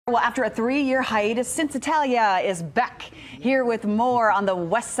Well, after a 3-year hiatus, CincItalia is back. Here with more on the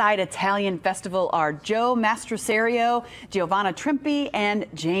West Side Italian Festival are Joe Mastroserio, Giovanna Trimpe, and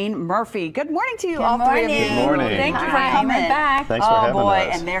Jane Murphy. Good morning to you, all three of you. Good morning. Thank you for Hi, coming. we're back. Thanks for having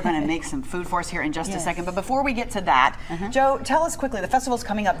us. And they're going to make some food for us here in just a second. But before we get to that, Joe, tell us quickly, the festival's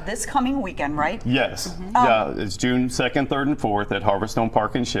coming up this coming weekend, right? Yes. Yeah, it's June 2nd, 3rd, and 4th at Harvestone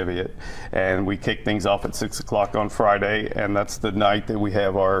Park in Cheviot. And we kick things off at 6 o'clock on Friday, and that's the night that we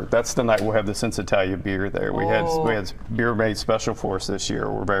have that's the night we'll have the CincItalia beer there. We had beer made special for us this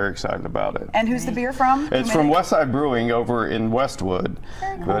year. We're very excited about it. And who's the beer from? It's from Westside Brewing over in Westwood.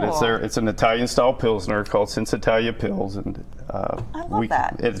 Very But cool. it's an Italian-style Pilsner called CincItalia Pils. And I love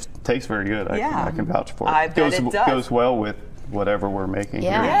that. It tastes very good. I can vouch for it. I bet it does. Goes well with whatever we're making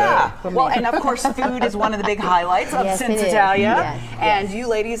here Yeah. today. Well, and of course, food is one of the big highlights of CincItalia. And you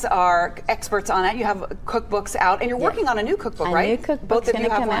ladies are experts on it. You have cookbooks out, and you're working on a new cookbook, right? A new cookbook's going to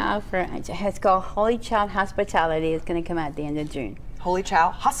come out. It's called Holy Child Hospitality. It's going to come out at the end of June. Holy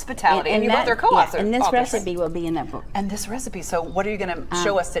Child Hospitality, and you both are co-authors. And this recipe will be in that book. And this recipe. So, what are you going to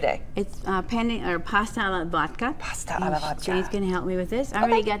show us today? It's pasta alla vodka. Pasta alla vodka. Jane's going to help me with this. I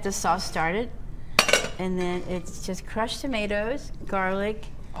already got the sauce started. And then it's just crushed tomatoes, garlic,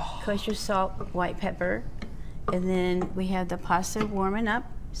 kosher salt, white pepper, and then we have the pasta warming up.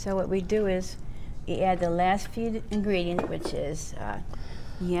 So what we do is we add the last few ingredients, which is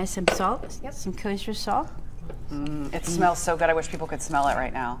you add some salt, some kosher salt. It smells so good. I wish people could smell it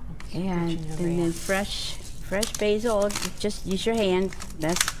right now. And then fresh basil. Just use your hand.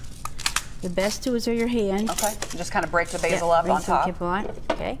 The best tools are your hand. Okay. Just kind of break the basil up on top.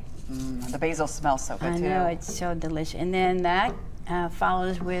 Okay. The basil smells so good too. I know, it's so delicious. And then that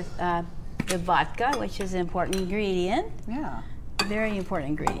follows with the vodka, which is an important ingredient. Yeah. Very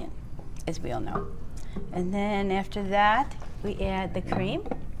important ingredient, as we all know. And then after that, we add the cream.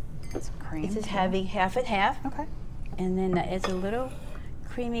 Some cream. This is having half and half. Okay. And then it's a little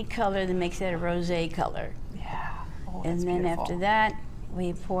creamy color that makes it a rosé color. Yeah. Oh, and then beautiful. after that,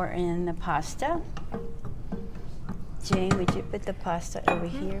 we pour in the pasta. Jane, would you put the pasta over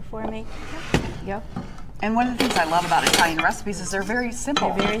here for me? Go. And one of the things I love about Italian recipes is they're very simple.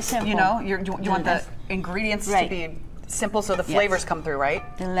 They're very simple. You know, you want the ingredients to be simple so the flavors come through,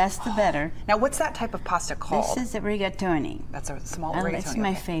 right? The less the better. Now, what's that type of pasta called? This is the rigatoni. That's a small rigatoni. It's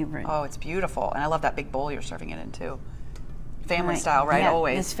my favorite. Oh, it's beautiful. And I love that big bowl you're serving it in, too. Family style, right? Yeah,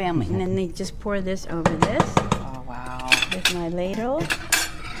 Always. it's family. And then they just pour this over this. Oh, wow. With my ladle.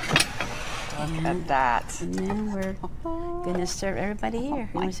 Look at that. And then we're going to serve everybody here.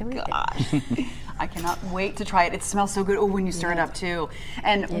 Oh my gosh. I cannot wait to try it. It smells so good. Oh, when you stir it up too.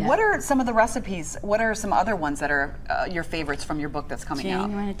 And what are some of the recipes? What are some other ones that are your favorites from your book that's coming out?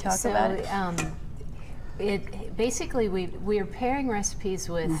 Jane, you want to talk about it? Basically, we are pairing recipes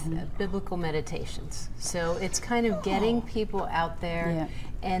with biblical meditations. So it's kind of getting people out there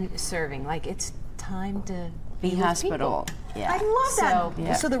and serving. Like, it's time to be hospitable. Yeah. I love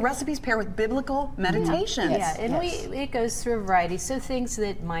that. So the recipes pair with biblical meditations. Yeah, and it goes through a variety. So things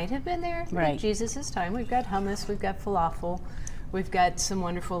that might have been there in Jesus' time. We've got hummus, we've got falafel, we've got some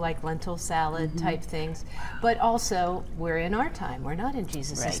wonderful like lentil salad type things. But also, we're in our time. We're not in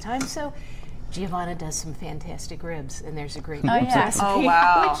Jesus' time. So Giovanna does some fantastic ribs, and there's a great recipe. Oh,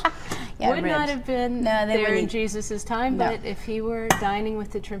 wow. Which would not have been there in Jesus' time, but if he were dining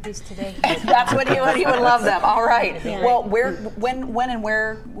with the Trimpes today, that's what he would love them. All right. Well, when and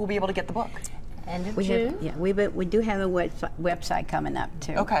where we'll be able to get the book? End of June? We do have a website coming up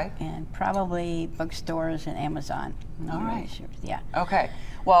too. Okay. And probably bookstores and Amazon. All right. Sure. Yeah. Okay.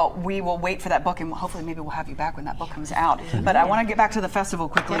 Well, we will wait for that book, and hopefully maybe we'll have you back when that book comes out. But I want to get back to the festival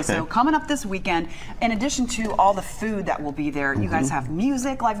quickly. Okay. So coming up this weekend, in addition to all the food that will be there, you guys have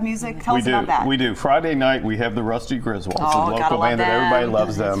music, live music. Tell us about that. We do. Friday night, we have the Rusty Griswolds, a local band that everybody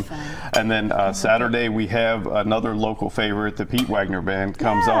loves them. And then Saturday, we have another local favorite, the Pete Wagner Band,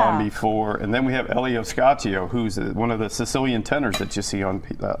 comes on before. And then we have Elio Scaccio, who's one of the Sicilian tenors that you see on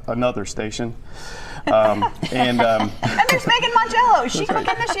another station. And there's Megan Mongello. Is she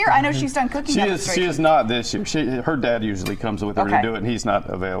cooking this year? I know she's done cooking. She is not this year. Her dad usually comes with her to do it, and he's not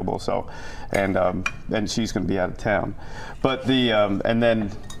available. So, and she's going to be out of town. But and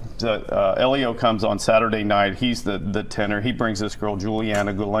then Elio comes on Saturday night. He's the tenor. He brings this girl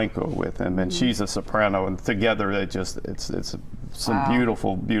Juliana Gulenko with him, and she's a soprano. And together, it's some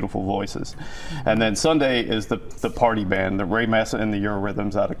beautiful, beautiful voices. And then Sunday is the party band, the Ray Massa and the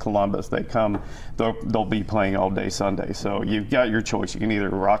Eurorhythms out of Columbus. They come, they'll be playing all day Sunday. So you've got your choice. You can either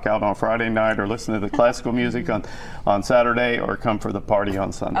rock out on Friday night or listen to the classical music on Saturday, or come for the party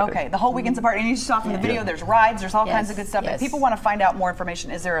on Sunday. Okay, the whole weekend's a party. And you saw from the video, there's rides, there's all kinds of good stuff. If people want to find out more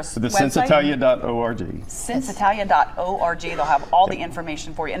information, is there a the website? CincItalia.org. CincItalia.org. They'll have all the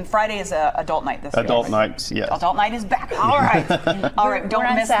information for you. And Friday is adult night this year. Adult nights, yes. Adult night is back. All right. All right.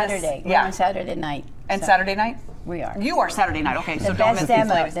 Don't miss Saturday. this. We're on Saturday night. And Saturday night? We are. You are Saturday night. Okay, so The don't miss best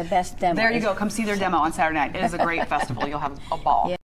these demo. days. The best demo. There you go. Come see their demo on Saturday night. It is a great festival. You'll have a ball.